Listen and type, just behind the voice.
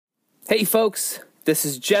Hey folks, this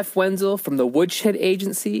is Jeff Wenzel from the Woodshed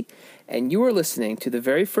Agency, and you are listening to the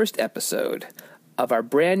very first episode of our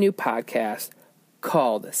brand new podcast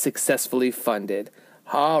called Successfully Funded.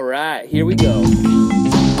 All right, here we go.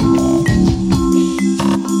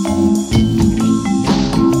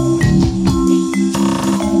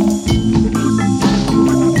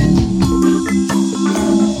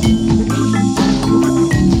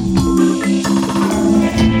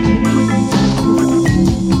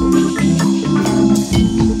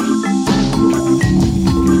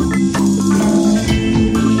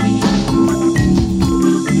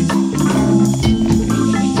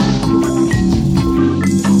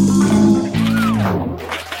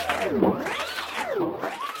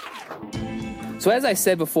 So as I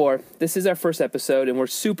said before, this is our first episode, and we're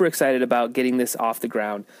super excited about getting this off the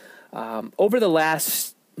ground. Over the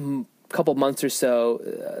last couple months or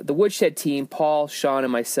so, the Woodshed team, Paul, Sean,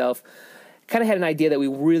 and myself, kind of had an idea that we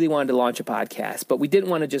really wanted to launch a podcast, but we didn't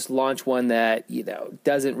want to just launch one that,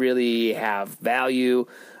 doesn't really have value.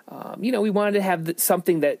 We wanted to have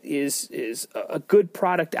something that is a good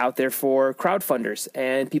product out there for crowdfunders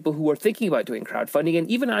and people who are thinking about doing crowdfunding and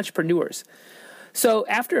even entrepreneurs. So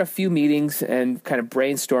after a few meetings and kind of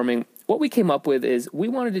brainstorming, what we came up with is we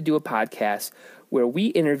wanted to do a podcast where we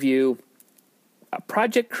interview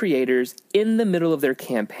project creators in the middle of their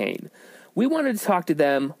campaign. We wanted to talk to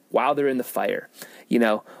them while they're in the fire.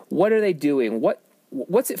 What are they doing?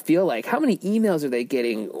 What's it feel like? How many emails are they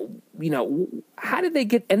getting? How did they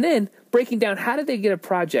get, and then breaking down, how did they get a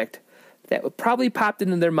project that probably popped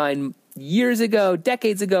into their mind years ago,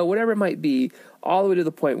 decades ago, whatever it might be, all the way to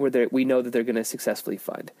the point where we know that they're going to successfully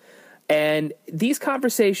fund. And these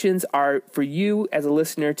conversations are for you as a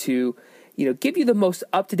listener to, give you the most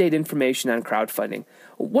up-to-date information on crowdfunding.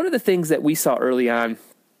 One of the things that we saw early on,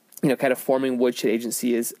 kind of forming Woodshed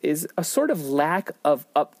Agency is a sort of lack of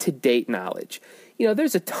up-to-date knowledge.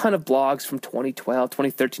 There's a ton of blogs from 2012,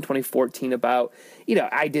 2013, 2014 about,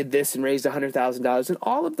 I did this and raised $100,000, and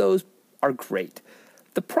all of those are great.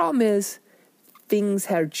 The problem is things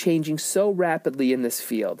are changing so rapidly in this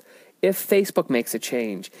field. If Facebook makes a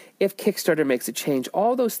change, if Kickstarter makes a change,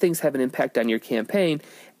 all those things have an impact on your campaign.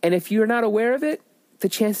 And if you're not aware of it, the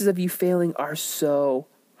chances of you failing are so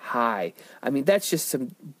high. I mean, that's just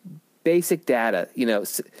some basic data.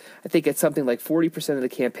 I think it's something like 40% of the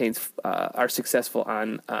campaigns are successful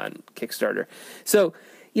on Kickstarter. So,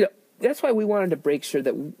 that's why we wanted to make sure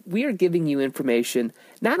that we are giving you information,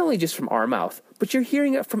 not only just from our mouth, but you're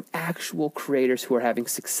hearing it from actual creators who are having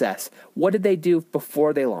success. What did they do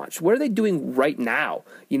before they launched? What are they doing right now?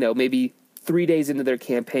 Maybe 3 days into their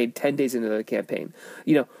campaign, 10 days into their campaign.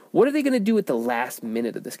 What are they going to do at the last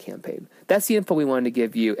minute of this campaign? That's the info we wanted to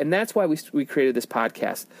give you, and that's why we created this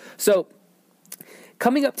podcast. So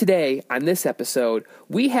coming up today on this episode,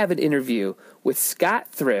 we have an interview with Scott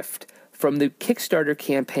Thrift from the Kickstarter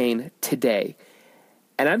campaign today.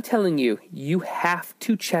 And I'm telling you, you have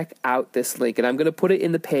to check out this link. And I'm going to put it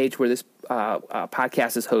in the page where this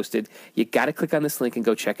podcast is hosted. You got to click on this link and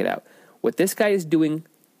go check it out. What this guy is doing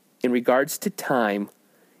in regards to time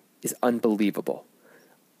is unbelievable.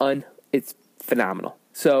 It's phenomenal.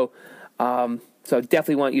 So I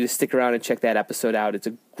definitely want you to stick around and check that episode out. It's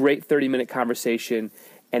a great 30-minute conversation.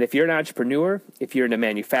 And if you're an entrepreneur, if you're into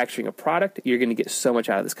manufacturing a product, you're going to get so much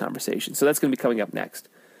out of this conversation. So that's going to be coming up next.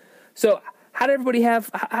 So how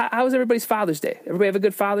was everybody's Father's Day? Everybody have a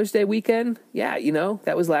good Father's Day weekend? Yeah,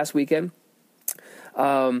 that was last weekend.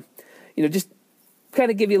 Just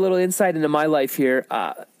kind of give you a little insight into my life here.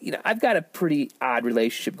 I've got a pretty odd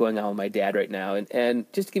relationship going on with my dad right now. And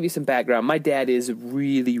just to give you some background, my dad is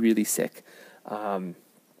really, really sick.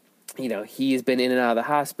 He has been in and out of the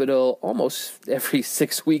hospital almost every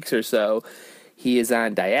 6 weeks or so. He is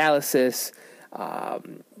on dialysis.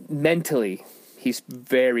 Mentally, he's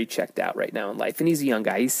very checked out right now in life. And he's a young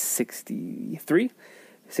guy. He's 63.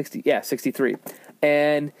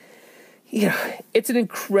 And, it's an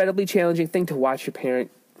incredibly challenging thing to watch your parent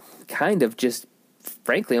kind of just,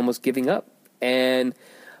 frankly, almost giving up. And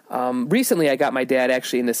recently, I got my dad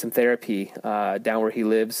actually into some therapy down where he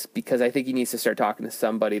lives because I think he needs to start talking to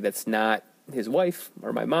somebody that's not his wife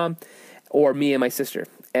or my mom or me and my sister.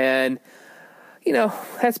 And,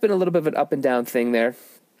 that's been a little bit of an up and down thing there.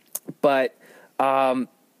 But,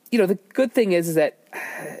 the good thing is that,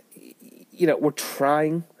 we're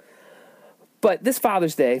trying. But this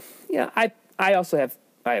Father's Day, I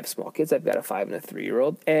have small kids. I've got a 5 and a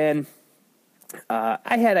 3-year-old. And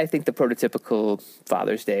I had, I think, the prototypical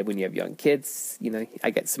Father's Day when you have young kids.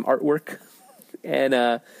 I get some artwork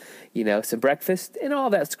and, some breakfast, and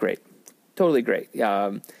all that's great. Totally great.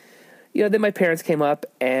 Then my parents came up,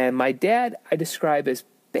 and my dad I describe as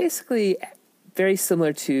basically very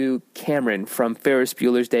similar to Cameron from Ferris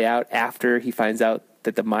Bueller's Day Out after he finds out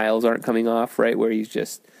that the miles aren't coming off, right, where he's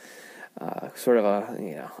just sort of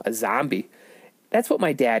a zombie. That's what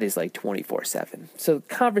my dad is like 24/7. So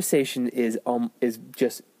conversation is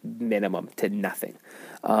just minimum to nothing.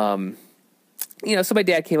 So my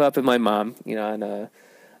dad came up and my mom, on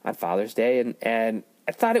Father's Day, and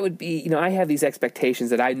I thought it would be, I have these expectations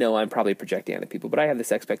that I know I'm probably projecting onto people, but I have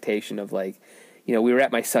this expectation of like, we were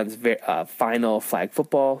at my son's final flag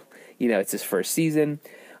football. It's his first season.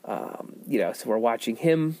 So we're watching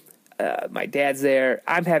him. My dad's there.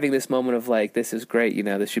 I'm having this moment of like, this is great.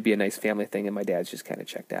 This should be a nice family thing. And my dad's just kind of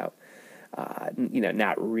checked out,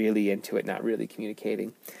 not really into it, not really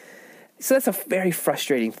communicating. So that's a very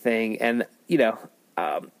frustrating thing. And,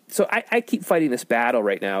 so I keep fighting this battle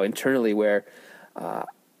right now internally where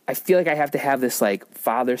I feel like I have to have this like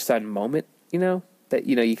father-son moment, that,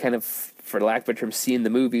 you kind of, for lack of a term, see in the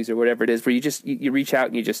movies or whatever it is, where you reach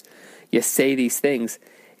out and you say these things,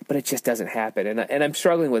 but it just doesn't happen. And I'm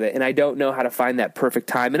struggling with it, and I don't know how to find that perfect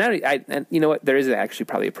time. And you know what? There isn't actually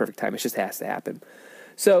probably a perfect time. It just has to happen.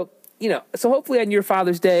 So, so hopefully on your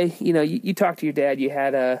Father's Day, you talk to your dad, you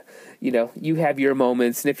had you have your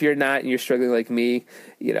moments. And if you're not and you're struggling like me,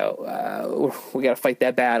 we got to fight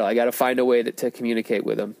that battle. I got to find a way to communicate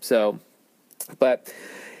with him. So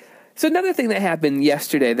another thing that happened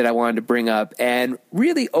yesterday that I wanted to bring up and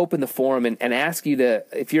really open the forum and ask you to,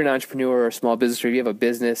 if you're an entrepreneur or a small business, or if you have a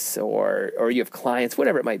business or you have clients,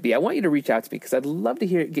 whatever it might be, I want you to reach out to me because I'd love to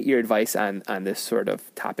get your advice on this sort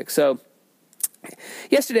of topic. So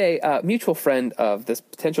yesterday, a mutual friend of this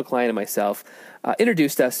potential client and myself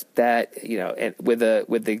introduced us that, and with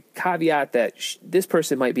the caveat that this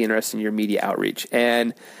person might be interested in your media outreach.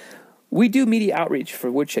 And we do media outreach for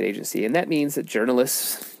Woodshed Agency, and that means that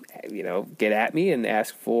journalists get at me and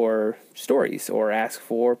ask for stories or ask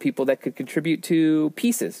for people that could contribute to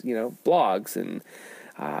pieces, blogs and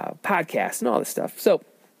podcasts and all this stuff. So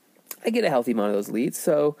I get a healthy amount of those leads.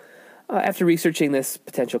 So after researching this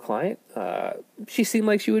potential client, she seemed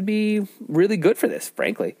like she would be really good for this,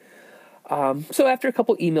 frankly. So after a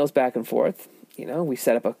couple emails back and forth, we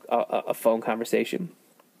set up a phone conversation.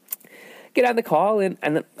 Get on the call,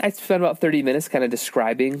 and I spent about 30 minutes kind of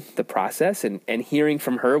describing the process and hearing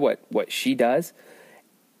from her what she does.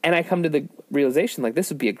 And I come to the realization, like, this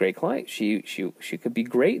would be a great client. She could be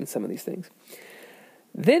great in some of these things.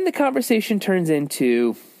 Then the conversation turns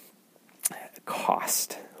into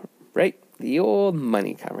cost, right? The old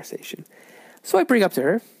money conversation. So I bring up to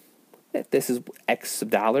her that this is X of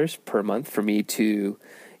dollars per month for me to,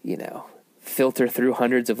 filter through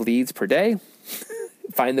hundreds of leads per day.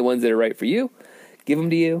 Find the ones that are right for you, give them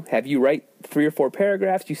to you, have you write 3 or 4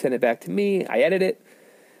 paragraphs, you send it back to me, I edit it,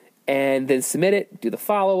 and then submit it, do the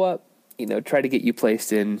follow-up, try to get you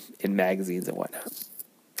placed in magazines and whatnot.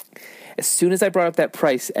 As soon as I brought up that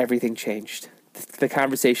price, everything changed. The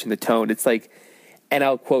conversation, the tone, it's like, and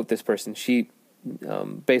I'll quote this person, she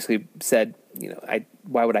basically said,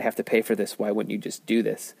 why would I have to pay for this? Why wouldn't you just do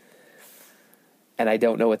this? And I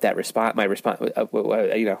don't know what that my response, I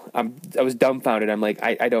was dumbfounded. I'm like,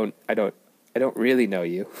 I don't really know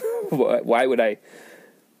you. Why would I,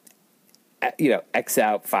 X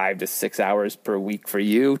out 5 to 6 hours per week for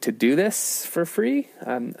you to do this for free?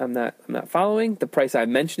 I'm not following. The price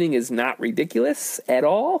I'm mentioning is not ridiculous at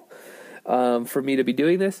all, for me to be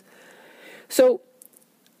doing this. So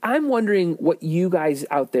I'm wondering what you guys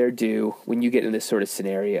out there do when you get in this sort of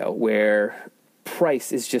scenario where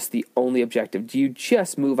price is just the only objective. Do you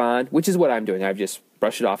just move on, which is what I'm doing? I've just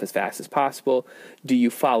brushed it off as fast as possible. Do you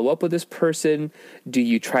follow up with this person? Do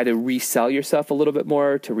you try to resell yourself a little bit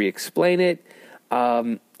more to re-explain it?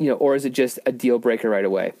 Or is it just a deal breaker right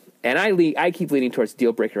away? And I keep leaning towards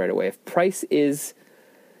deal breaker right away. If price is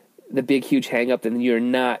the big, huge hang up, then you're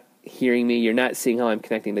not hearing me. You're not seeing how I'm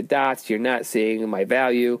connecting the dots. You're not seeing my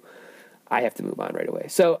value. I have to move on right away.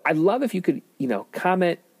 So I'd love if you could,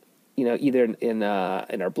 comment, either in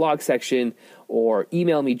our blog section or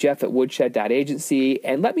email me, jeff@woodshed.agency,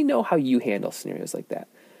 and let me know how you handle scenarios like that.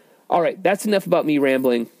 All right, that's enough about me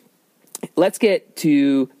rambling. Let's get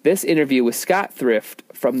to this interview with Scott Thrift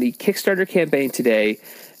from the Kickstarter campaign today.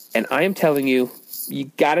 And I am telling you,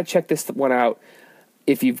 you got to check this one out.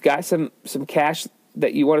 If you've got some cash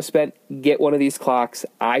that you want to spend, get one of these clocks.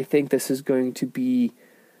 I think this is going to be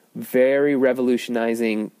very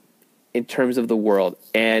revolutionizing in terms of the world.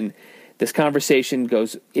 And this conversation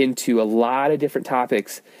goes into a lot of different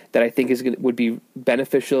topics that I think would be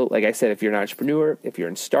beneficial. Like I said, if you're an entrepreneur, if you're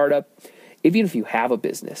in startup, even if you have a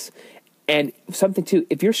business. And something too,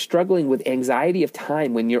 if you're struggling with anxiety of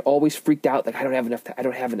time, when you're always freaked out, like I don't have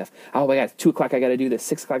enough, oh my God, 2 o'clock I got to do this,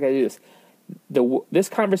 6 o'clock I got to do this. This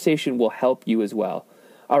conversation will help you as well.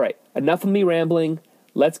 All right, enough of me rambling.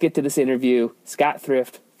 Let's get to this interview. Scott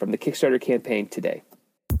Thrift from the Kickstarter campaign today.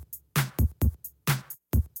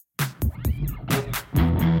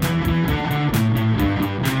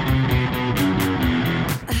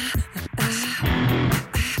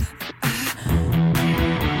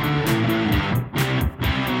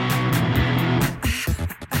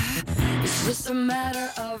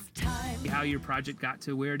 How your project got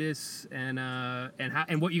to where it is, and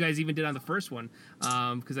what you guys even did on the first one,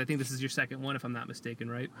 because I think this is your second one, if I'm not mistaken,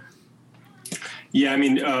 right? Yeah, I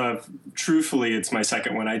mean, truthfully, it's my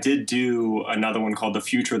second one. I did do another one called The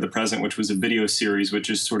Future of the Present, which was a video series, which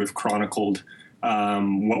just sort of chronicled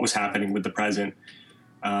what was happening with the present.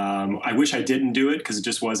 I wish I didn't do it because it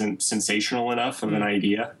just wasn't sensational enough of an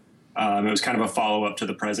idea. It was kind of a follow-up to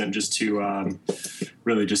the present, just to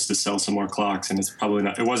really just to sell some more clocks, and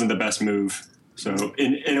it wasn't the best move. So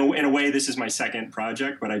in a way, this is my second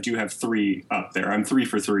project, but I do have 3 up there. I'm 3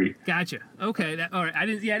 for 3. Gotcha. Okay. All right. I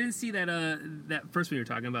didn't see that that first one you were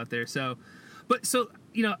talking about there. So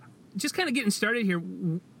just kind of getting started here.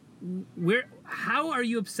 How are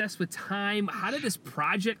you obsessed with time? How did this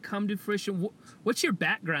project come to fruition? What's your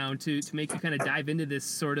background to make you kind of dive into this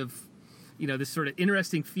sort of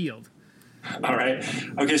interesting field? All right.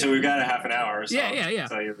 Okay, so we've got a half an hour. So yeah. I'll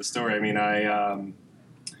tell you the story. I mean,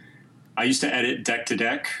 I used to edit deck to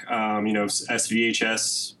deck,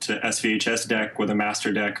 SVHS to SVHS deck with a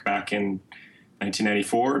master deck back in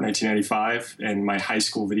 1994, 1995 in my high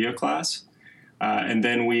school video class. And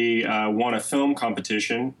then we won a film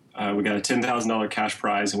competition. We got a $10,000 cash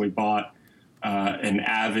prize, and we bought an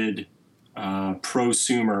Avid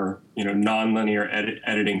prosumer, nonlinear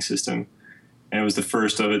editing system. And it was the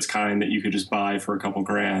first of its kind that you could just buy for a couple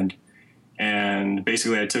grand. And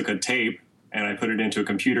basically I took a tape and I put it into a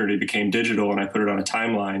computer and it became digital, and I put it on a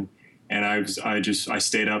timeline. And I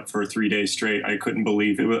stayed up for 3 days straight. I couldn't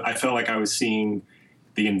believe it. I felt like I was seeing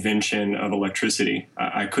the invention of electricity.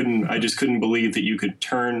 I just couldn't believe that you could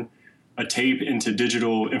turn a tape into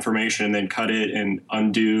digital information and then cut it and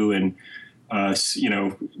undo and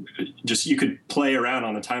just you could play around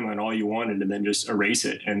on the timeline all you wanted and then just erase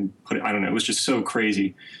it and put it. I don't know. It was just so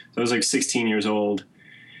crazy. So I was like 16 years old,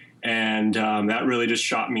 and that really just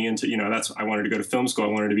shot me into I wanted to go to film school. I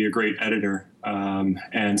wanted to be a great editor,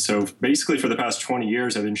 and so basically for the past 20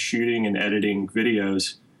 years I've been shooting and editing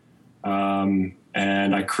videos,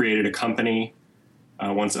 and I created a company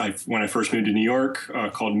when I first moved to New York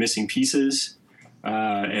called Missing Pieces.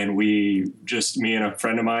 And me and a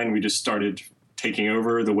friend of mine, we just started taking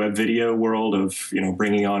over the web video world of,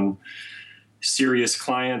 bringing on serious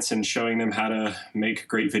clients and showing them how to make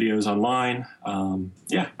great videos online. I've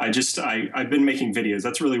been making videos.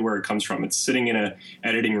 That's really where it comes from. It's sitting in an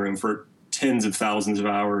editing room for tens of thousands of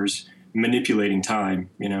hours, manipulating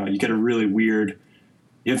time. You have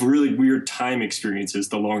really weird time experiences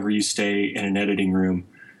the longer you stay in an editing room.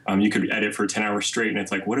 You could edit for 10 hours straight, and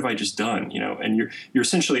it's like, what have I just done? And you're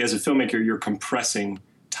essentially, as a filmmaker, you're compressing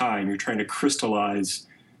time. You're trying to crystallize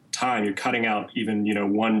time. You're cutting out even,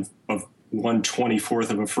 1/24th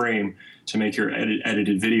of a frame to make your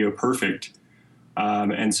edited video perfect.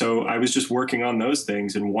 And so I was just working on those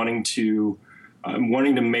things and wanting to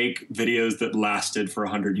make videos that lasted for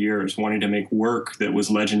 100 years, wanting to make work that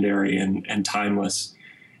was legendary and timeless.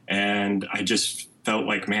 And I just felt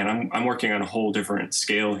like, man, I'm working on a whole different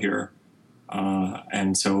scale here.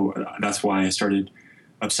 And so that's why I started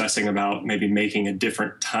obsessing about maybe making a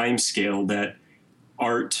different time scale that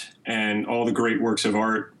art and all the great works of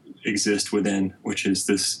art exist within, which is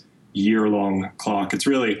this year-long clock. It's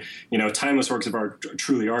really, timeless works of art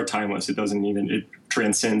truly are timeless. It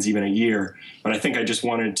transcends even a year. But I think I just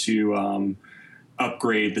wanted to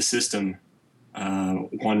upgrade the system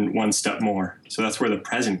one step more. So that's where the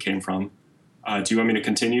present came from. Do you want me to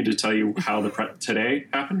continue to tell you how today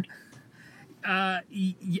happened?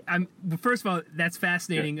 First of all, that's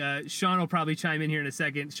fascinating. Yeah. Sean will probably chime in here in a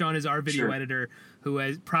second. Sean is our video editor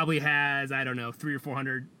who probably has, I don't know, 300 or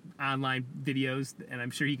 400 online videos, and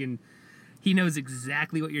I'm sure he knows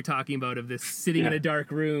exactly what you're talking about of this sitting in a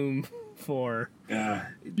dark room for. Yeah.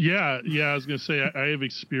 I was going to say, I have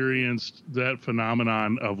experienced that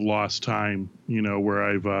phenomenon of lost time, where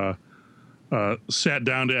I've sat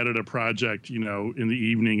down to edit a project, in the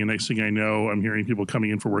evening, and next thing I know, I'm hearing people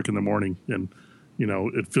coming in for work in the morning, and,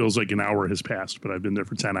 it feels like an hour has passed, but I've been there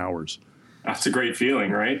for 10 hours. That's a great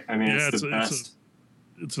feeling, right? I mean, it's the best.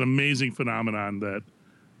 It's an amazing phenomenon that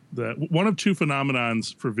one of two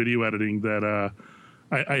phenomenons for video editing that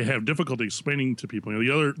I have difficulty explaining to people.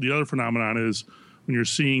 The other phenomenon is when you're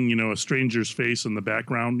seeing, a stranger's face in the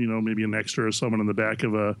background, maybe an extra or someone in the back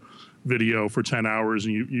of a video for 10 hours,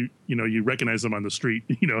 and you recognize them on the street.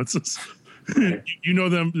 It's just, you know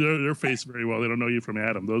them, their face very well. They don't know you from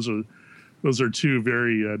Adam. Those are two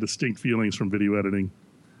very distinct feelings from video editing.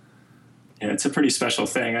 Yeah, it's a pretty special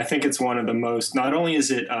thing. I think it's one of the most, not only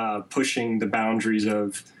is it pushing the boundaries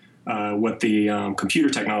of what the computer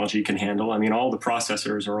technology can handle. I mean, all the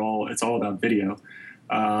processors it's all about video.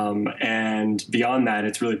 And beyond that,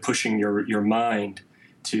 it's really pushing your mind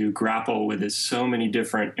to grapple with so many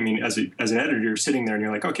different, as an editor, you're sitting there and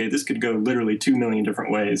you're like, okay, this could go literally 2 million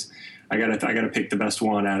different ways. I gotta pick the best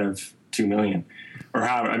one out of 2 million. Or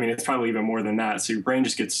it's probably even more than that. So your brain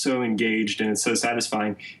just gets so engaged and it's so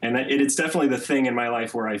satisfying. And it's definitely the thing in my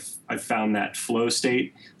life where I've found that flow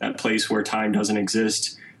state, that place where time doesn't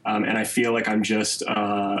exist. And I feel like I'm just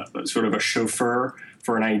sort of a chauffeur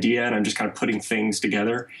for an idea, and I'm just kind of putting things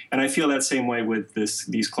together. And I feel that same way with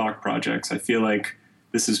these clock projects. I feel like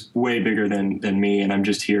this is way bigger than me, and I'm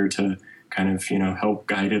just here to kind of help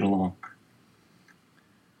guide it along.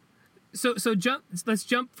 So let's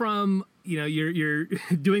jump from you're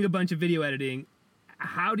doing a bunch of video editing.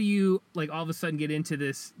 How do you all of a sudden get into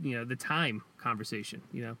this the time conversation?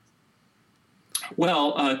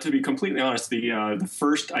 Well, to be completely honest, the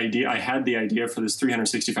first idea, I had the idea for this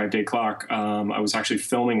 365-day clock. I was actually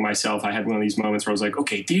filming myself. I had one of these moments where I was like,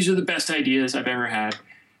 okay, these are the best ideas I've ever had.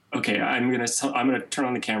 Okay, I'm gonna turn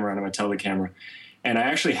on the camera and I'm gonna tell the camera. And I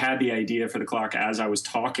actually had the idea for the clock as I was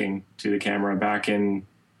talking to the camera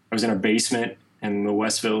I was in a basement in the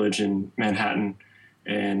West Village in Manhattan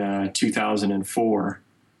in 2004.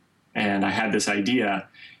 And I had this idea.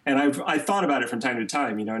 And I thought about it from time to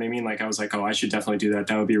time, you know what I mean? I was like, oh, I should definitely do that.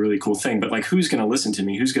 That would be a really cool thing. But who's going to listen to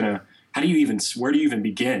me? Where do you even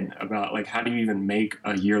begin about how do you even make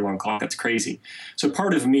a year-long clock? That's crazy. So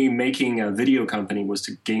part of me making a video company was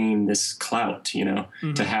to gain this clout,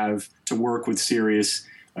 mm-hmm. to work with serious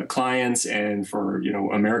clients, and for,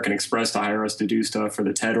 American Express to hire us to do stuff, for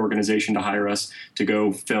the TED organization to hire us to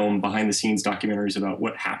go film behind the scenes documentaries about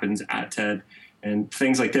what happens at TED and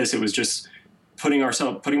things like this. It was just putting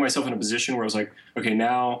myself in a position where I was like, okay,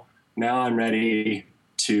 now I'm ready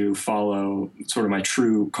to follow sort of my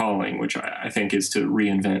true calling, which I think is to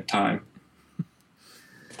reinvent time.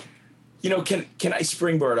 Can I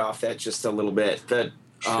springboard off that just a little bit? That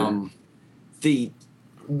sure.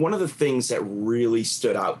 One of the things that really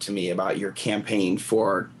stood out to me about your campaign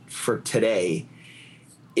for today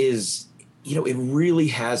is, it really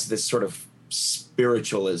has this sort of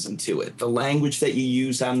spiritualism to it. The language that you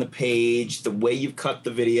use on the page, the way you've cut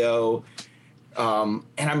the video, and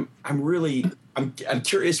I'm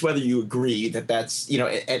curious whether you agree that that's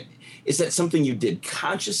is that something you did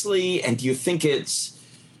consciously, and do you think it's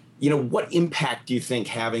what impact do you think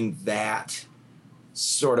having that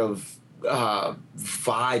sort of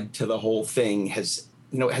vibe to the whole thing has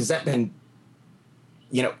that been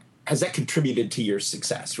has that contributed to your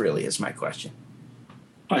success? Really, is my question.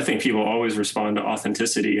 I think people always respond to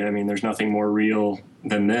authenticity. There's nothing more real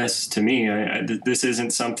than this to me. This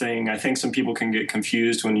isn't something, I think some people can get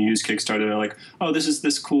confused when you use Kickstarter. They're like, oh, this is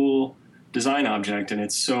this cool design object. And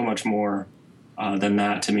it's so much more than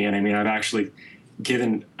that to me. And I've actually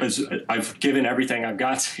given everything I've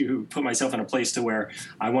got to put myself in a place to where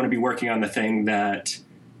I want to be working on the thing that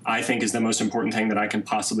I think is the most important thing that I can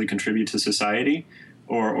possibly contribute to society,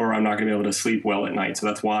 or I'm not going to be able to sleep well at night. So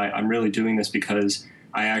that's why I'm really doing this, because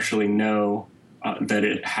I actually know that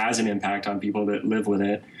it has an impact on people that live with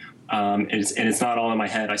it. And it's not all in my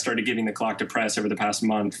head. I started giving the clock to press over the past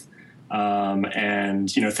month,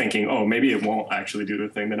 and thinking, oh, maybe it won't actually do the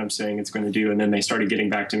thing that I'm saying it's going to do. And then they started getting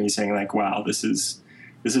back to me saying wow, this is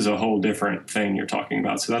a whole different thing you're talking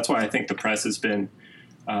about. So that's why I think the press has been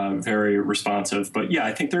very responsive. But yeah,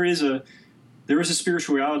 I think there is a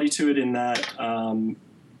spirituality to it in that. I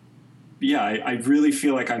really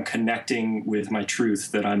feel like I'm connecting with my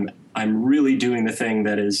truth, that I'm really doing the thing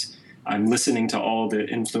that is, I'm listening to all the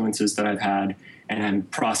influences that I've had, and I'm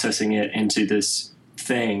processing it into this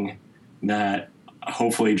thing that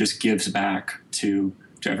hopefully just gives back to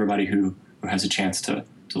everybody who has a chance to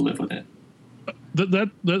live with it.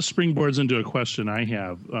 That springboards into a question I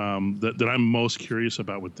have that I'm most curious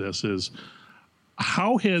about with this is,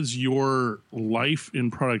 how has your life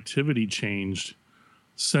in productivity changed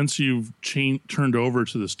since you've turned over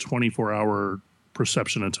to this 24-hour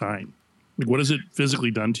perception of time? What has it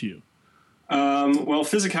physically done to you? Well,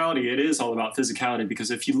 physicality, it is all about physicality,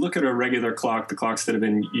 because if you look at a regular clock, the clocks that have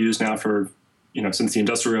been used now for, since the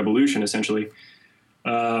Industrial Revolution, essentially,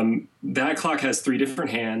 That clock has 3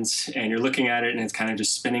 different hands, and you're looking at it and it's kind of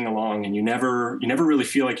just spinning along, and you never really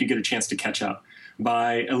feel like you get a chance to catch up.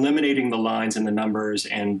 By eliminating the lines and the numbers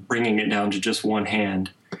and bringing it down to just one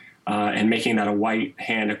hand, and making that a white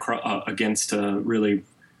hand against a really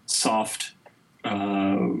soft,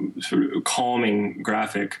 sort of calming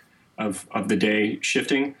graphic of the day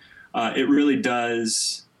shifting, it really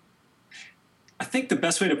does. I think the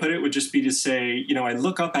best way to put it would just be to say, I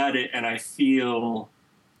look up at it and I feel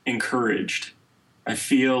encouraged. I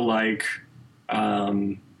feel like, I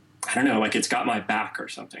don't know, like it's got my back or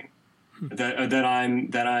something. That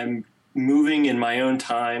I'm moving in my own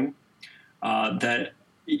time. That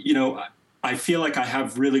I feel like I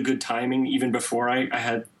have really good timing even before I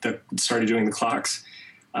had started doing the clocks.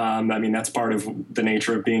 I mean, that's part of the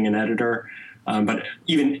nature of being an editor. But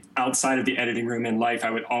even outside of the editing room in life,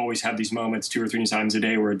 I would always have these moments 2 or 3 times a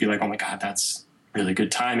day where it'd be like, oh my God, that's really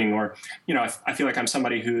good timing. Or, I feel like I'm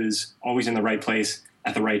somebody who is always in the right place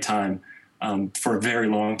at the right time, for a very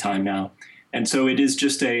long time now. And so it is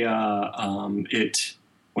just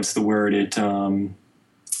what's the word? It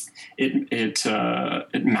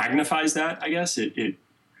magnifies that, I guess. It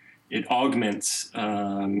augments,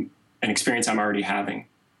 an experience I'm already having.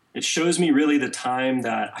 It shows me really the time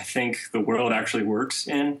that I think the world actually works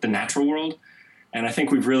in, the natural world. And I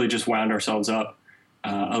think we've really just wound ourselves up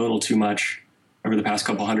a little too much over the past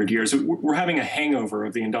couple hundred years. We're having a hangover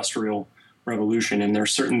of the Industrial Revolution, and there are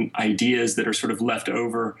certain ideas that are sort of left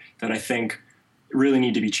over that I think really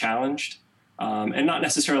need to be challenged. And not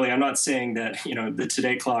necessarily, I'm not saying that, the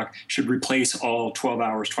Today clock should replace all 12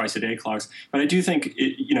 hours twice a day clocks, but I do think,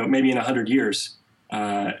 maybe in 100 years,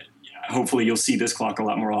 hopefully you'll see this clock a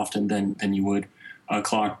lot more often than you would a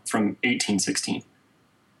clock from 1816.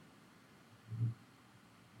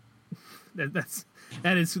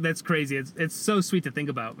 That's crazy. It's so sweet to think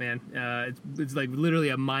about, man. It's like literally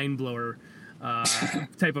a mind blower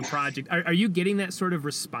type of project. Are you getting that sort of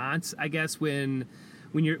response, I guess, when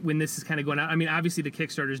this is kind of going out? I mean, obviously the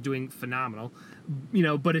Kickstarter is doing phenomenal,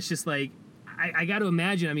 but it's just like I got to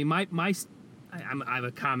imagine. I mean, I'm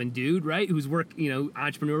a common dude, right? Who's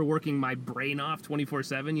entrepreneur, working my brain off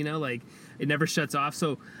 24/7. Like it never shuts off.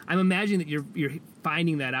 So I'm imagining that you're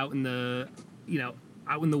finding that out in the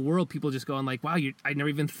out in the world, people just going like, wow, I never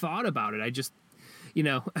even thought about it. I just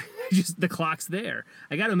just the clock's there.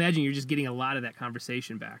 I got to imagine you're just getting a lot of that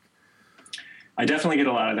conversation back. I definitely get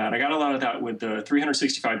a lot of that. I got a lot of that with the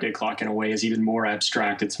 365-day clock. In a way, is even more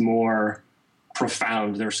abstract. It's more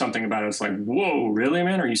profound. There's something about it. It's like, whoa, really,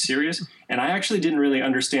 man? Are you serious? And I actually didn't really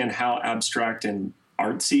understand how abstract and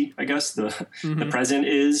artsy, I guess, the present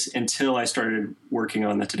is until I started working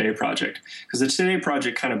on the Today project. Because the Today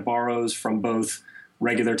project kind of borrows from both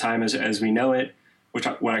regular time as we know it,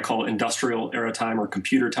 what I call industrial era time or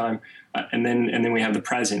computer time, and then we have the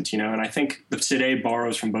present, and I think the Today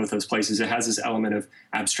borrows from both those places. It has this element of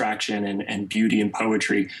abstraction and beauty and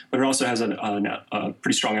poetry, but it also has a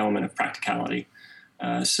pretty strong element of practicality.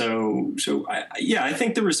 So I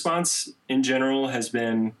think the response in general has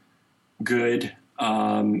been good,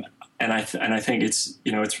 and I think it's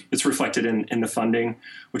it's reflected in the funding,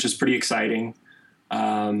 which is pretty exciting.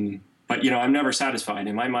 But I'm never satisfied.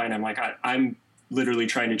 In my mind, I'm like I'm literally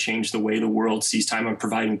trying to change the way the world sees time. I'm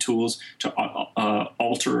providing tools to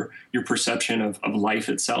alter your perception of life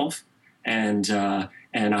itself. And I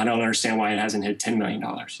don't understand why it hasn't hit $10 million.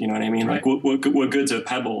 You know what I mean? Right. Like what good's a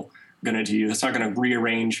pebble going to do you? That's not going to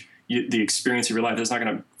rearrange the experience of your life. That's not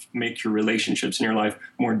going to make your relationships in your life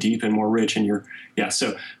more deep and more rich. And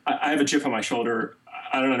so I have a chip on my shoulder.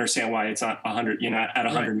 I don't understand why it's not 100, at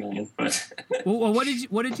 100 million, but. Well, what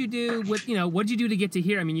did you do with, what did you do to get to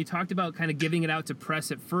here? I mean, you talked about kind of giving it out to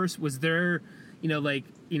press at first. Was there,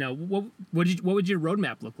 what would your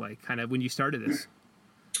roadmap look like kind of when you started this?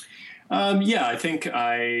 I think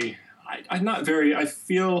I'm not very, I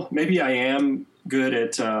feel maybe I am good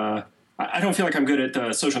at, I don't feel like I'm good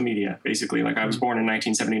at social media, basically. Like I was born in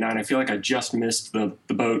 1979. I feel like I just missed the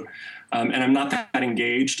boat. And I'm not that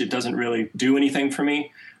engaged. It doesn't really do anything for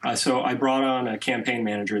me. So I brought on a campaign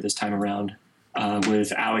manager this time around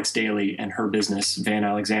with Alex Daly and her business, Van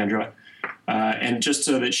Alexandra. And just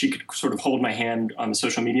so that she could sort of hold my hand on the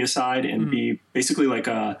social media side and be basically like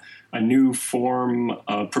a new form,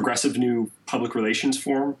 a progressive new public relations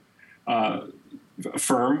firm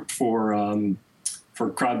for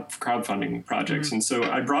crowdfunding projects. And so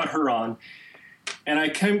I brought her on. And I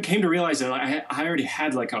came to realize that I already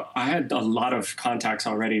had I had a lot of contacts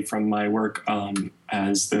already from my work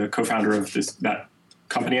as the co-founder of that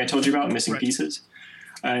company I told you about, Missing Pieces.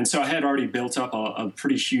 And so I had already built up a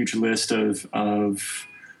pretty huge list of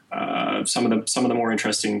some of the more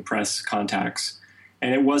interesting press contacts.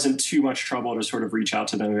 And it wasn't too much trouble to sort of reach out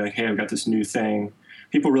to them and be like, hey, I've got this new thing.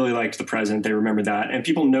 People really liked the present. They remember that. And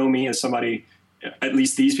people know me as somebody, at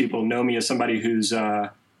least these people know me as somebody who's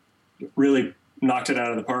really knocked it out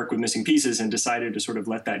of the park with Missing Pieces and decided to sort of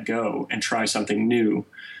let that go and try something new.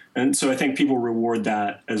 And so I think people reward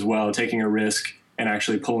that as well, taking a risk and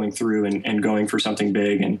actually pulling through and going for something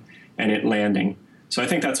big and it landing. So I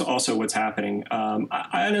think that's also what's happening.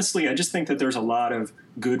 I honestly just think that there's a lot of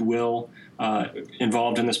goodwill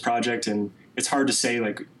involved in this project, and it's hard to say,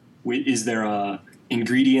 like, is there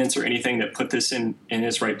ingredients or anything that put this in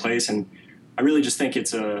its right place? And I really just think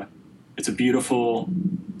it's a beautiful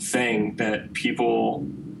thing that people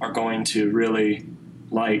are going to really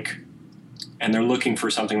like, and they're looking for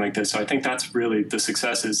something like this. So I think that's really the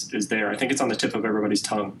success is there. I think it's on the tip of everybody's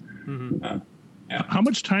tongue. Mm-hmm. Yeah. How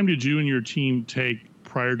much time did you and your team take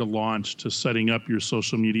prior to launch to setting up your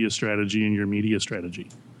social media strategy and your media strategy?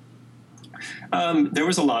 There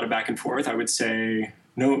was a lot of back and forth. I would say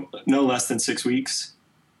no less than 6 weeks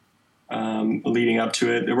leading up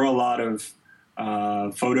to it. There were a lot of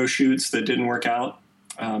photo shoots that didn't work out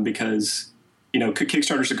because,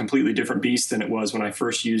 Kickstarter's a completely different beast than it was when I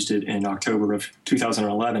first used it in October of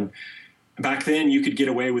 2011. Back then, you could get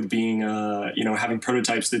away with being, having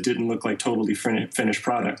prototypes that didn't look like totally finished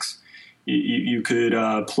products. You could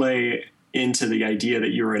play into the idea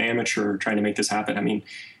that you were an amateur trying to make this happen. I mean,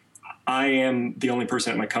 I am the only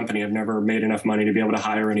person at my company. I've never made enough money to be able to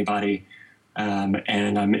hire anybody.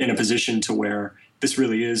 And I'm in a position to where this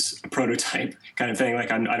really is a prototype kind of thing. Like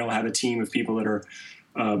I don't have a team of people that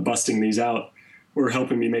are busting these out or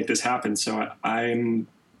helping me make this happen. So I'm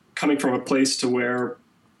coming from a place to where,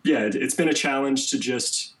 it's been a challenge to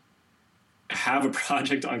just have a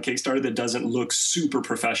project on Kickstarter that doesn't look super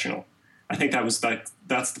professional. I think that's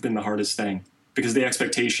been the hardest thing, because the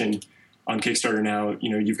expectation on Kickstarter now,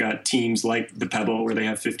 you've got teams like the Pebble where they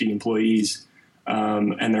have 50 employees,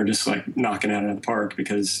 and they're just like knocking it out of the park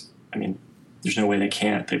because, there's no way they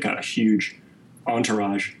can't. They've got a huge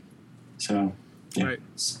entourage. So, yeah. Right.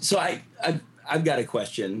 So I've got a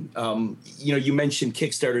question. You mentioned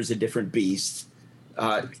Kickstarter is a different beast.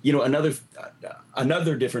 Another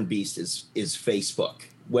different beast is Facebook.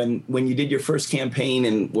 When you did your first campaign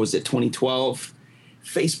in, was it 2012?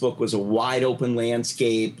 Facebook was a wide open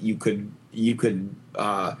landscape. You could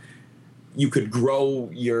grow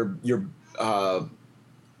your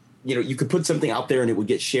you could put something out there and it would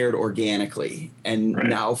get shared organically. And right.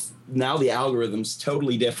 now the algorithm's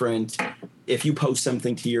totally different. If you post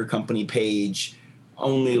something to your company page,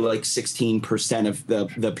 only like 16% of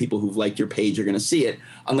the people who've liked your page are going to see it,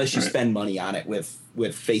 unless you right. spend money on it with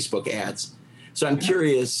Facebook ads. So I'm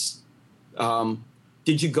curious,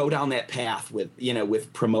 did you go down that path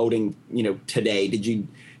with promoting, today? Did you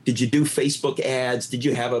do Facebook ads? Did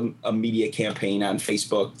you have a media campaign on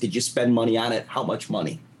Facebook? Did you spend money on it? How much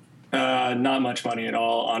money? Not much money at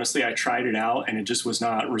all. Honestly, I tried it out and it just was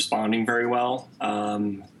not responding very well.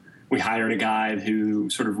 We hired a guy who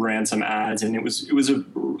sort of ran some ads, and it was a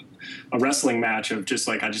wrestling match of just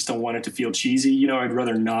like, I just don't want it to feel cheesy. I'd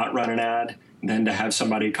rather not run an ad than to have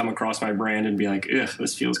somebody come across my brand and be like, ugh,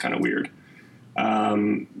 this feels kind of weird.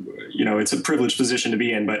 It's a privileged position to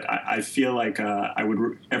be in, but I feel like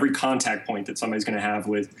every contact point that somebody's going to have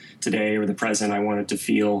with today or the present, I want it to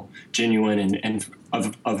feel genuine and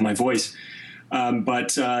of my voice.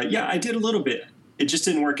 I did a little bit. It just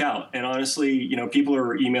didn't work out. And honestly, people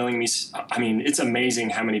are emailing me. It's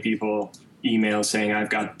amazing how many people email saying,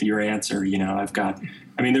 I've got your answer. There's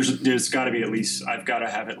got to be at least, I've got to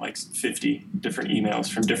have it like 50 different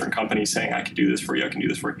emails from different companies saying, I can do this for you. I can do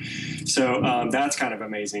this for you. So that's kind of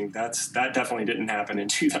amazing. That definitely didn't happen in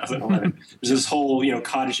 2011. There's this whole,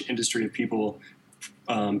 cottage industry of people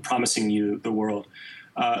promising you the world.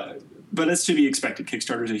 But it's to be expected.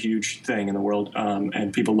 Kickstarter is a huge thing in the world,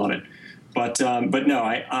 and people love it. But no,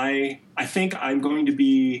 I think I'm going to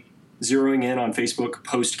be zeroing in on Facebook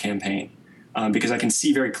post-campaign because I can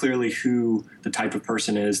see very clearly who the type of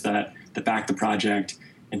person is that backed the project,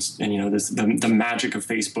 and the magic of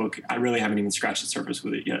Facebook. I really haven't even scratched the surface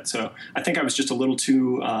with it yet. So I think I was just a little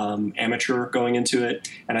too amateur going into it,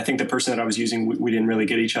 and I think the person that I was using, we didn't really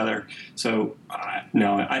get each other. So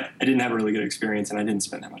no, I didn't have a really good experience, and I didn't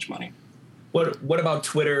spend that much money. What about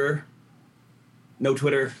Twitter? No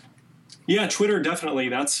Twitter? Yeah, Twitter,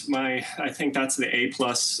 definitely. I think that's the A+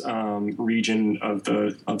 region of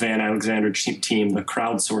the Van Alexander team. The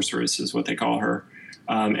crowd sorceress is what they call her.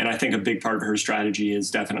 And I think a big part of her strategy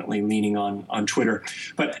is definitely leaning on Twitter.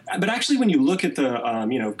 But actually, when you look at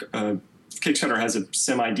the, Kickstarter has a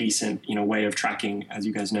semi-decent, way of tracking, as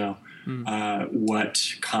you guys know,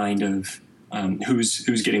 what kind of,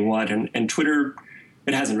 who's getting what. And Twitter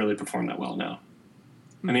it hasn't really performed that well now.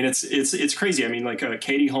 I mean, it's crazy. I mean, like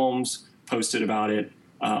Katie Holmes posted about it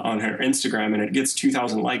on her Instagram, and it gets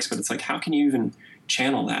 2,000 likes, but it's like, how can you even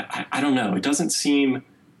channel that? I don't know. It doesn't seem,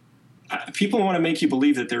 people want to make you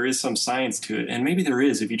believe that there is some science to it, and maybe there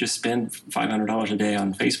is if you just spend $500 a day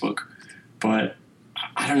on Facebook, but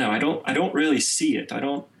I don't know. I don't really see it. I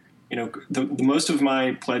don't, the most of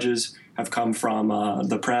my pledges have come from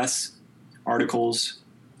the press, articles,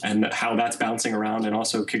 and how that's bouncing around, and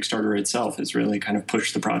also Kickstarter itself has really kind of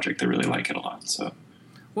pushed the project. They really like it a lot. So,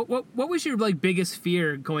 what was your biggest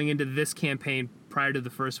fear going into this campaign prior to the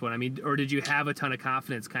first one? I mean, or did you have a ton of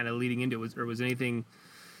confidence kind of leading into it? Or was anything,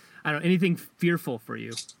 I don't know, anything fearful for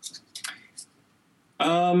you?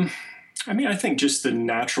 I mean, I think just the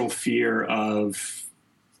natural fear of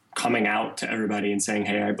coming out to everybody and saying,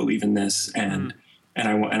 "Hey, I believe in this, and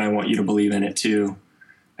I want you to believe in it too,"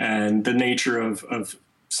 and the nature of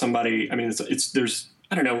somebody, I mean, there's,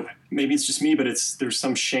 I don't know, maybe it's just me, but there's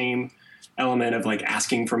some shame element of like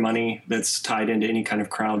asking for money that's tied into any kind of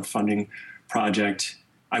crowdfunding project.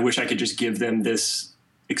 I wish I could just give them this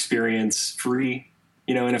experience free,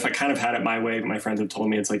 and if I kind of had it my way, my friends have told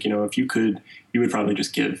me, it's like, if you could, you would probably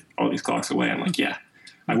just give all these clocks away. I'm like, yeah,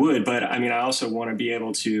 I would. But I mean, I also want to be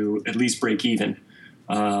able to at least break even.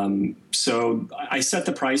 So I set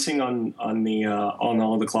the pricing on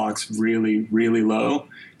all the clocks really, really low.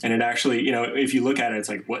 And it actually, if you look at it, it's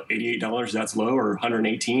like, what, $88, that's low, or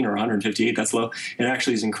 118 or 158, that's low. It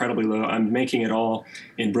actually is incredibly low. I'm making it all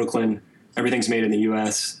in Brooklyn. Everything's made in the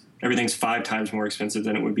US. Everything's 5 times more expensive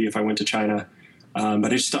than it would be if I went to China.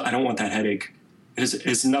 But I don't want that headache.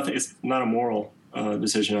 It's nothing. It's not a moral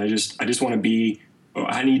decision. I just want to be,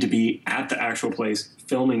 I need to be at the actual place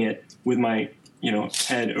filming it with my,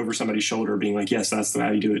 head over somebody's shoulder, being like, yes, that's how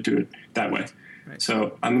you do it that way. Right.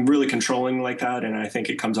 So I'm really controlling like that, and I think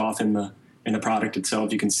it comes off in the product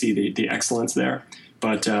itself. You can see the excellence there.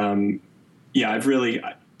 But yeah,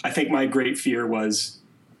 I think my great fear was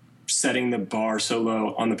setting the bar so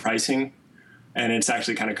low on the pricing, and it's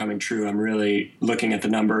actually kind of coming true. I'm really looking at the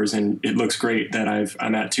numbers, and it looks great that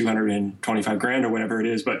I'm at $225,000 or whatever it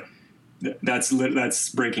is, but that's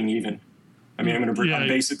breaking even. I mean, I'm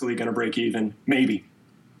basically going to break even, maybe.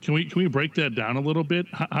 Can we break that down a little bit?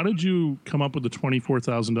 How did you come up with the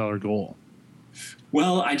 $24,000 goal?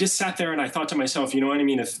 Well, I just sat there and I thought to myself, you know what I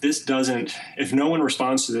mean? If no one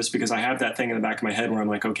responds to this, because I have that thing in the back of my head where I'm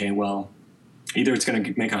like, okay, well, either it's going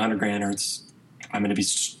to make $100,000 or I'm going to be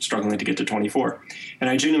struggling to get to 24. And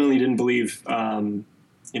I genuinely didn't believe,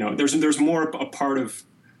 there's more a part of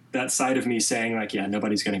that side of me saying like, yeah,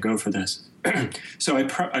 nobody's going to go for this. So I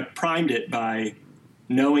primed it by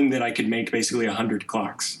knowing that I could make basically 100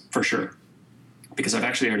 clocks for sure, because I've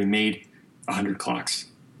actually already made 100 clocks,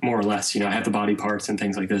 more or less. I have the body parts and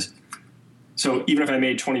things like this. So even if I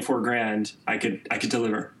made $24,000, I could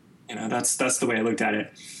deliver. That's the way I looked at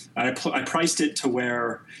it. I priced it to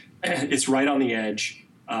where it's right on the edge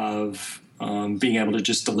of being able to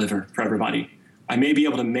just deliver for everybody. I may be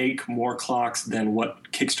able to make more clocks than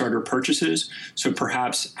what Kickstarter purchases. So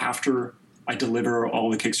perhaps after I deliver all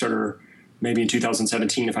the Kickstarter, maybe in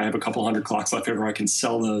 2017, if I have a couple hundred clocks left over, I can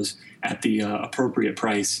sell those at the appropriate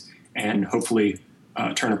price and hopefully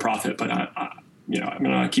turn a profit. But I'm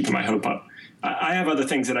not keeping my hope up. I have other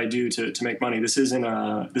things that I do to make money. This has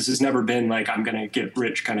never been like I'm going to get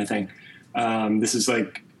rich kind of thing. This is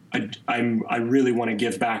like I really want to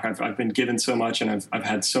give back. I've been given so much, and I've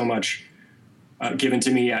had so much given to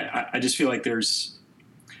me. I just feel like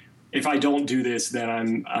if I don't do this,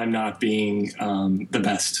 then I'm not being the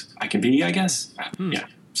best I can be, I guess. Yeah.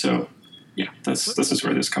 So yeah, this is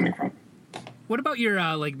where this is coming from. What about your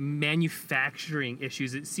manufacturing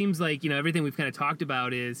issues? It seems like everything we've kind of talked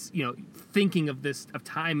about is thinking of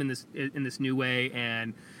time in this new way,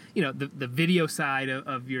 and the video side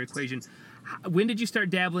of your equation. When did you start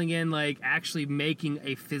dabbling in actually making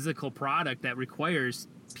a physical product that requires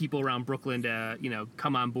people around Brooklyn to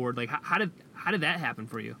come on board? How did that happen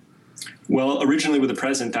for you? Well, originally with the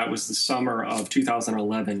present, that was the summer of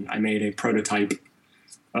 2011. I made a prototype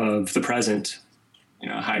of the present.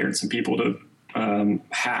 I hired some people to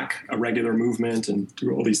hack a regular movement and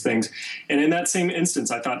do all these things. And in that same instance,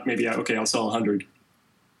 I thought maybe, I'll sell 100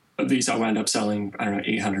 of these. I'll wind up selling,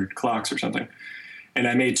 800 clocks or something. And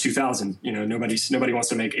I made 2,000. Nobody wants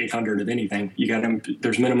to make 800 of anything.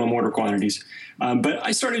 There's minimum order quantities. But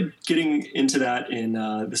I started getting into that in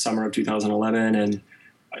the summer of 2011, and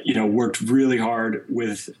worked really hard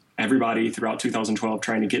with everybody throughout 2012,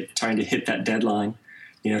 trying to hit that deadline.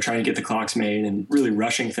 Trying to get the clocks made and really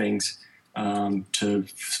rushing things to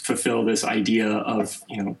fulfill this idea of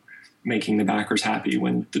making the backers happy,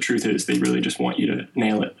 when the truth is they really just want you to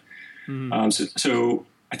nail it. So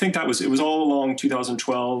I think it was all along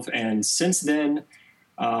 2012. And since then,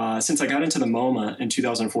 since I got into the MoMA in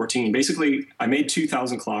 2014, basically I made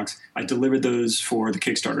 2,000 clocks. I delivered those for the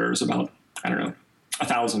Kickstarter. It was about,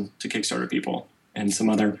 1,000 to Kickstarter people and some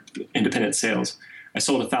other independent sales. I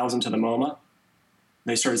sold 1,000 to the MoMA.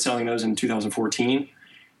 They started selling those in 2014.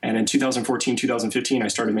 And in 2014, 2015, I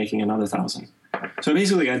started making another 1,000. So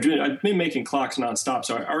basically I've been making clocks nonstop.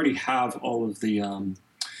 So I already have all of the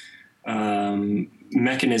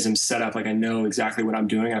mechanisms set up. Like I know exactly what I'm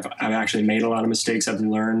doing. I've actually made a lot of mistakes. I've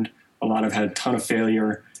learned a lot. I've had a ton of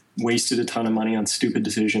failure, wasted a ton of money on stupid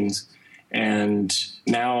decisions. And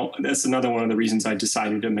now that's another one of the reasons I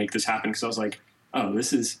decided to make this happen. Cause I was like, oh,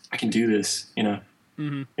 I can do this,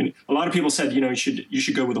 And a lot of people said, you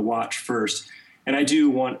should go with a watch first. And I do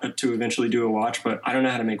want to eventually do a watch, but I don't know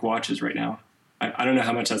how to make watches right now. I don't know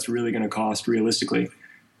how much that's really going to cost realistically.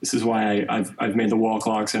 This is why I've made the wall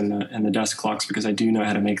clocks and the desk clocks, because I do know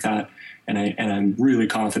how to make that, and I'm really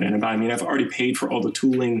confident about it. I mean, I've already paid for all the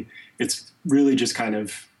tooling. It's really just kind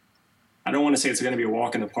of, I don't want to say it's going to be a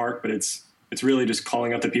walk in the park, but it's really just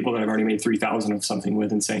calling up the people that I've already made 3,000 of something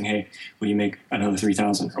with and saying, hey, will you make another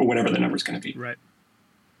 3,000 or whatever the number's going to be? Right.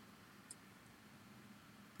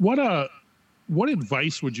 What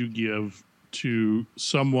advice would you give to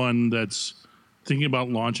someone that's thinking about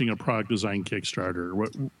launching a product design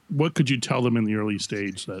Kickstarter? What could you tell them in the early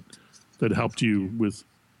stage that helped you with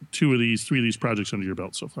 3 of these projects under your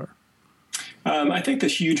belt so far? I think the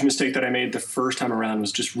huge mistake that I made the first time around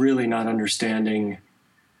was just really not understanding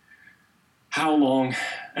how long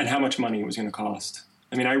and how much money it was going to cost.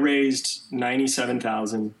 I mean, I raised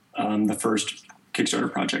 $97,000 the first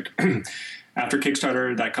Kickstarter project. After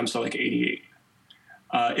Kickstarter, that comes to like 88.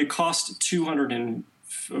 It cost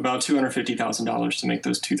about $250,000 to make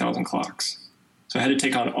those 2,000 clocks. So I had to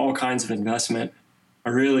take on all kinds of investment. I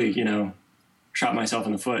really, shot myself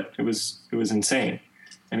in the foot. It was insane.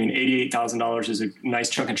 I mean, $88,000 is a nice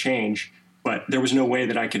chunk of change, but there was no way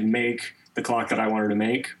that I could make the clock that I wanted to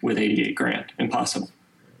make with 88 grand. Impossible.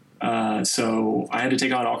 So I had to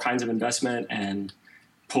take on all kinds of investment and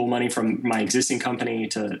pull money from my existing company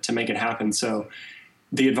to make it happen. So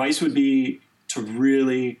the advice would be to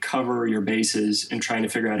really cover your bases and trying to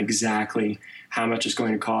figure out exactly how much it's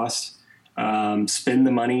going to cost. Spend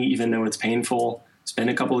the money, even though it's painful, spend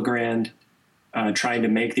a couple of grand, trying to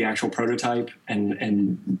make the actual prototype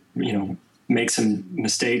and make some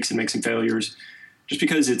mistakes and make some failures, just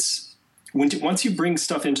because once you bring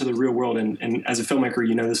stuff into the real world, and as a filmmaker,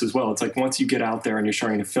 you know this as well. It's like once you get out there and you're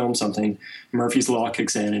starting to film something, Murphy's Law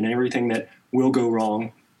kicks in, and everything that will go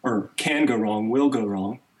wrong or can go wrong will go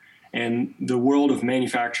wrong. And the world of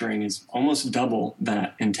manufacturing is almost double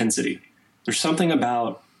that intensity. There's something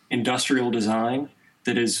about industrial design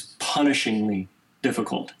that is punishingly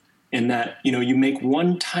difficult in that, you make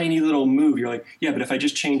one tiny little move. You're like, yeah, but if I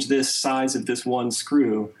just change this size of this one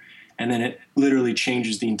screw, and then it literally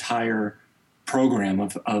changes the entire program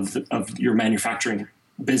of your manufacturing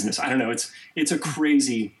business. I don't know. It's a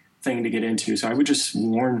crazy thing to get into. So I would just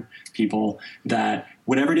warn people that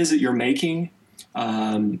whatever it is that you're making,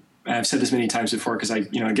 I've said this many times before because I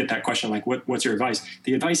get that question like, what's your advice?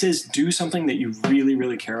 The advice is do something that you really,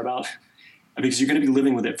 really care about, because you're going to be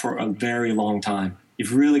living with it for a very long time.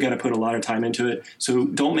 You've really got to put a lot of time into it. So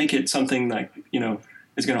don't make it something that,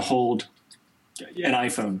 is going to hold an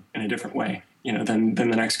iPhone in a different way, than the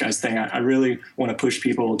next guy's thing. I really want to push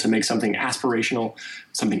people to make something aspirational,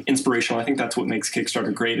 something inspirational. I think that's what makes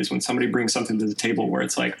Kickstarter great, is when somebody brings something to the table where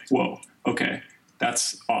it's like, whoa, okay,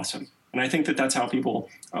 that's awesome. And I think that that's how people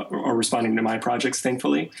are responding to my projects,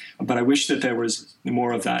 thankfully. But I wish that there was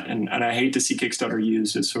more of that. And I hate to see Kickstarter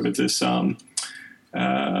used as sort of this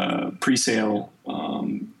pre-sale,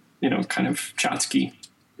 kind of Chotsky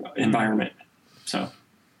environment. So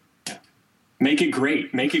yeah. Make it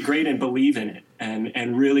great and believe in it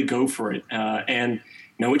and really go for it and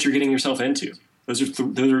know what you're getting yourself into. Those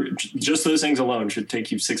are just those things alone should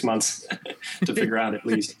take you 6 months to figure out at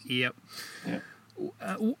least. Yep. Yeah.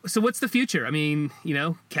 So what's the future? I mean,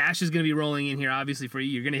 cash is going to be rolling in here, obviously, for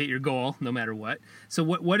you. You're going to hit your goal no matter what. So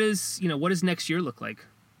what does next year look like?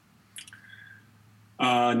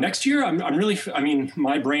 Next year, I'm really,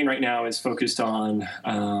 my brain right now is focused on,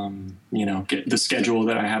 get the schedule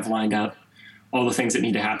that I have lined up, all the things that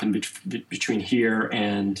need to happen between here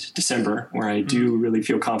and December, where I do really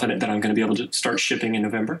feel confident that I'm going to be able to start shipping in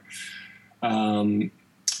November.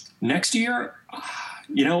 Next year,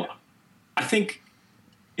 I think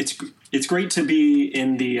it's great to be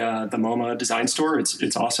in the MoMA design store.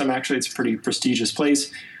 It's awesome. Actually, it's a pretty prestigious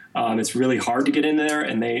place. It's really hard to get in there,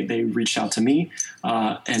 and they reached out to me.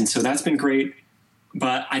 And so that's been great.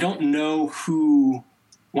 But I don't know who,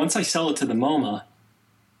 once I sell it to the MoMA,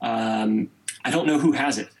 I don't know who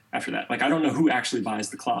has it after that. Like, I don't know who actually buys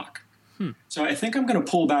the clock. So I think I'm going to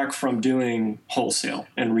pull back from doing wholesale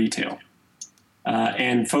and retail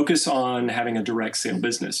and focus on having a direct sale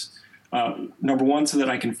business. Number one, so that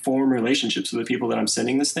I can form relationships with the people that I'm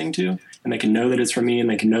sending this thing to, and they can know that it's from me, and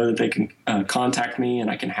they can know that they can contact me, and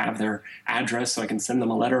I can have their address so I can send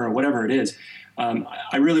them a letter or whatever it is.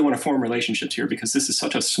 I really want to form relationships here because this is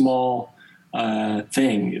such a small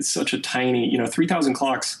thing. It's such a tiny, 3,000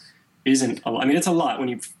 clocks isn't, I mean, it's a lot. When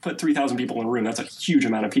you put 3,000 people in a room, that's a huge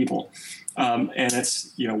amount of people. And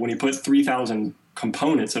it's, when you put 3,000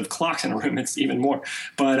 components of clocks in a room, it's even more.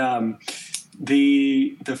 But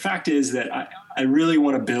the fact is that I really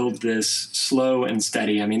want to build this slow and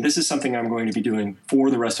steady. I mean, this is something I'm going to be doing for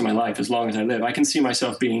the rest of my life as long as I live. I can see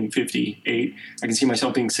myself being 58. I can see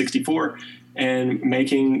myself being 64 and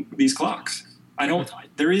making these clocks.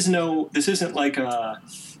 This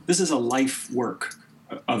is a life work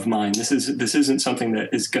of mine. This isn't something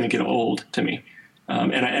that is going to get old to me.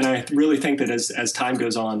 And I really think that as time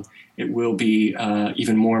goes on, it will be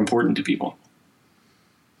even more important to people.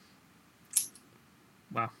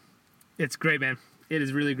 Wow. It's great, man. It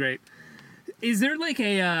is really great. Is there like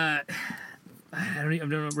I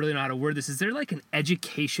don't really know how to word this. Is there like an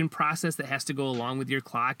education process that has to go along with your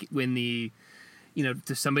clock when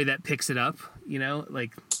to somebody that picks it up,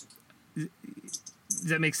 like, does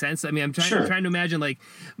that make sense? I mean, I'm trying to imagine like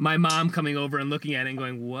my mom coming over and looking at it and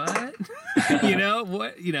going, what?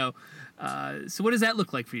 So what does that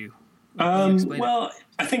look like for you? Well,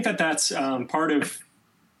 I think that's part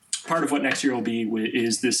of what next year will be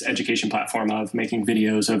is this education platform of making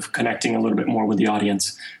videos, of connecting a little bit more with the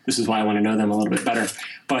audience. This is why I want to know them a little bit better.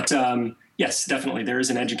 But yes, definitely there is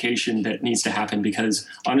an education that needs to happen because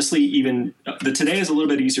honestly, even the today is a little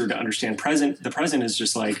bit easier to understand. The present is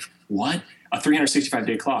just like, what? A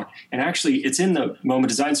 365-day clock. And actually, it's in the MoMA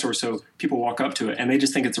Design Store, so people walk up to it, and they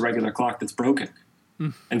just think it's a regular clock that's broken.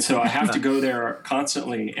 And so I have to go there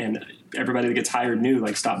constantly, and everybody that gets hired new,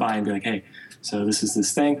 like, stop by and be like, hey, so this is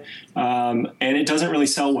this thing. And it doesn't really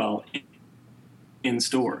sell well in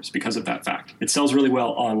stores because of that fact. It sells really well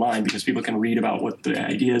online because people can read about what the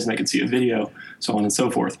idea is, and they can see a video, so on and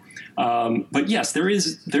so forth. But yes,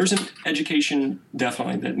 there's an education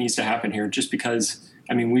definitely that needs to happen here just because,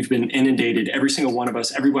 I mean, we've been inundated. Every single one of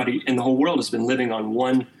us, everybody in the whole world has been living on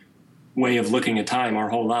one way of looking at time our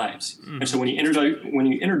whole lives. Mm-hmm. And so when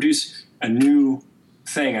you introduce a new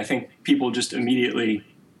thing, I think people just immediately,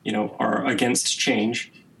 are against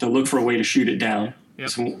change. They'll look for a way to shoot it down. Yep.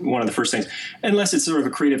 It's one of the first things. Unless it's sort of a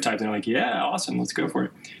creative type, they're like, yeah, awesome, let's go for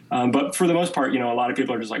it. But for the most part, a lot of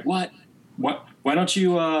people are just like, what? Why don't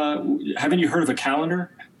you, haven't you heard of a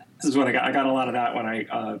calendar? This is what I got. I got a lot of that when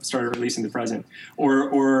I started releasing the present,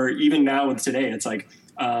 or even now with today. It's like,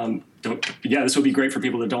 this would be great for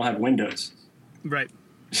people that don't have Windows. Right.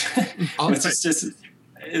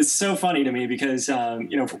 It's so funny to me because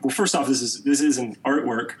first off, this is an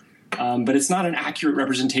artwork, but it's not an accurate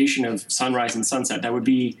representation of sunrise and sunset. That would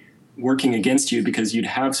be working against you because you'd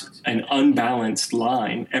have an unbalanced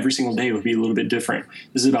line. Every single day would be a little bit different.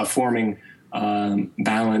 This is about forming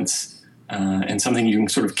balance. And something you can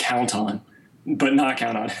sort of count on, but not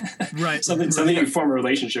count on. Right. something you form a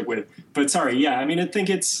relationship with. But sorry, yeah, I mean, I think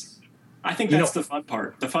that's the fun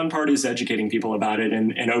part. The fun part is educating people about it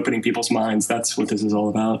and opening people's minds. That's what this is all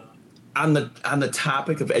about. On the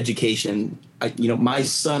topic of education, my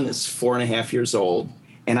son is 4.5 years old,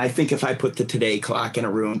 and I think if I put the Today clock in a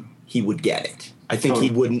room, he would get it. I think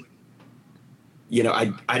he wouldn't.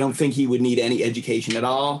 I don't think he would need any education at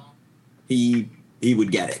all. He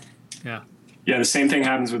would get it. Yeah, the same thing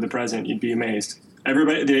happens with the present. You'd be amazed.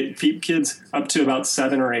 Everybody, the kids up to about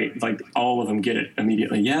 7 or 8, like all of them get it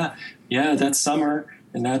immediately. Yeah, that's summer,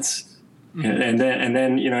 and that's, and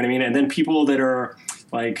then you know what I mean. And then people that are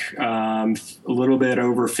like a little bit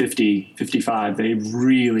over 50, 55, they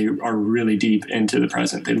really are really deep into the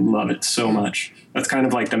present. They love it so much. That's kind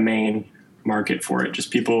of like the main market for it.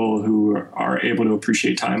 Just people who are able to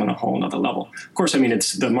appreciate time on a whole nother level. Of course, I mean,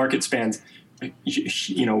 it's the market spans,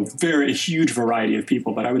 very huge variety of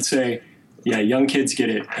people, but I would say, yeah, young kids get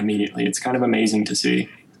it immediately. It's kind of amazing to see.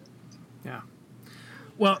 Yeah.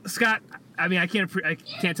 Well, Scott, I mean, I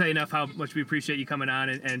can't tell you enough how much we appreciate you coming on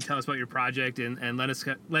and tell us about your project and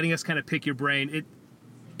letting us kind of pick your brain.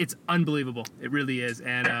 It's unbelievable. It really is.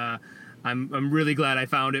 And I'm really glad I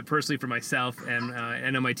found it personally for myself, and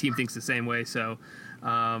I know my team thinks the same way. So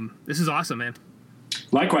this is awesome, man.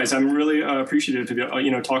 Likewise, I'm really appreciative of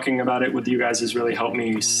you. Talking about it with you guys has really helped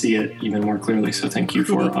me see it even more clearly. So thank you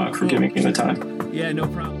for giving me the time. Yeah, no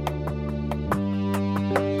problem.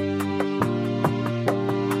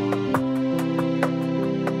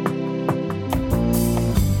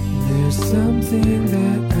 There's something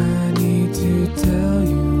that I need to tell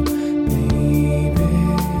you, baby.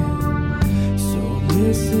 So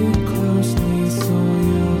listen closely so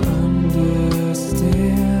you'll understand.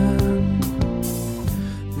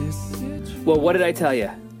 Well, what did I tell you?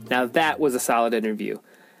 Now that was a solid interview.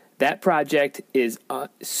 That project is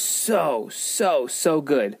so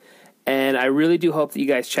good. And I really do hope that you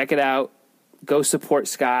guys check it out. Go support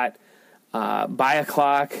Scott. Buy a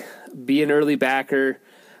clock. Be an early backer.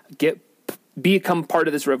 Become part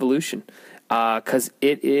of this revolution. Because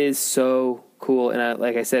it is so cool. And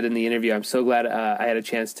like I said in the interview, I'm so glad I had a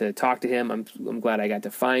chance to talk to him. I'm glad I got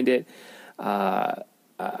to find it.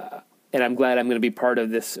 And I'm glad I'm going to be part of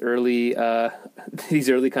this these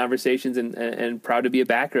early conversations and proud to be a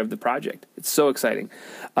backer of the project. It's so exciting.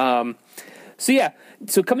 So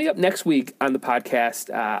coming up next week on the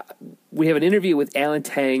podcast, we have an interview with Alan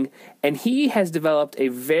Tang, and he has developed a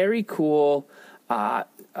very cool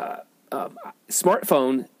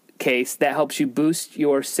smartphone case that helps you boost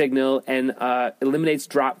your signal and eliminates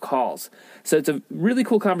drop calls. So it's a really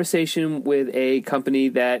cool conversation with a company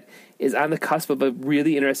that is on the cusp of a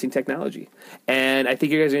really interesting technology. And I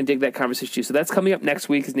think you guys are going to dig that conversation too. So that's coming up next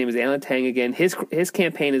week. His name is Alan Tang again. His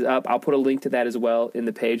campaign is up. I'll put a link to that as well in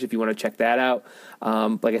the page if you want to check that out.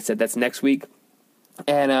 Like I said, that's next week.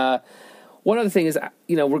 And one other thing is,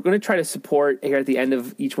 we're going to try to support here at the end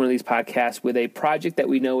of each one of these podcasts with a project that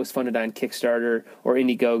we know is funded on Kickstarter or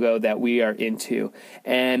Indiegogo that we are into.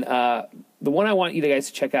 And the one I want you guys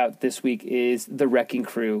to check out this week is The Wrecking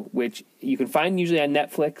Crew, which you can find usually on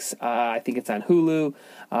Netflix. I think it's on Hulu,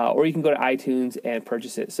 or you can go to iTunes and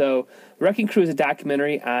purchase it. So The Wrecking Crew is a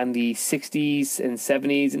documentary on the 60s and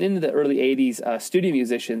 70s and into the early 80s studio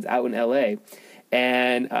musicians out in L.A.,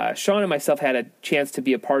 and Sean and myself had a chance to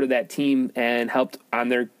be a part of that team and helped on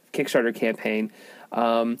their Kickstarter campaign.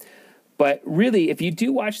 But really, if you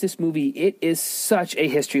do watch this movie, it is such a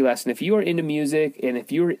history lesson. If you are into music and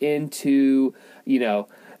if you're into,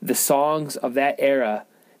 the songs of that era,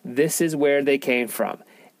 this is where they came from.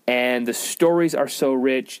 And the stories are so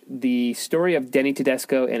rich. The story of Denny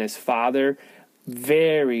Tedesco and his father,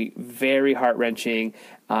 very, very heart-wrenching.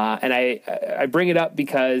 And I bring it up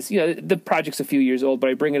because, the project's a few years old, but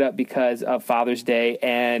I bring it up because of Father's Day.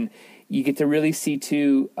 And you get to really see,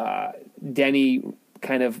 too, Denny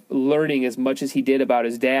kind of learning as much as he did about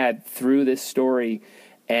his dad through this story.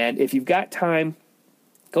 And if you've got time,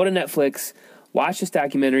 go to Netflix, watch this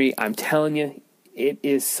documentary. I'm telling you, it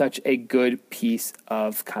is such a good piece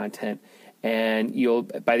of content. And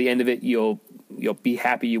by the end of it, you'll be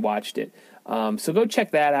happy you watched it. So go check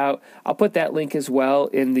that out. I'll put that link as well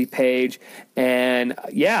in the page. And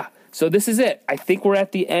so this is it. I think we're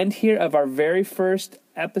at the end here of our very first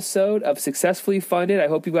episode of Successfully Funded. I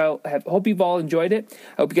hope you've all enjoyed it.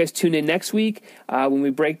 I hope you guys tune in next week when we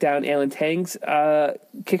break down Alan Tang's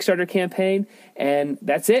Kickstarter campaign. And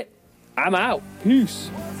that's it. I'm out. Peace.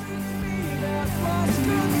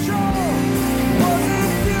 Control.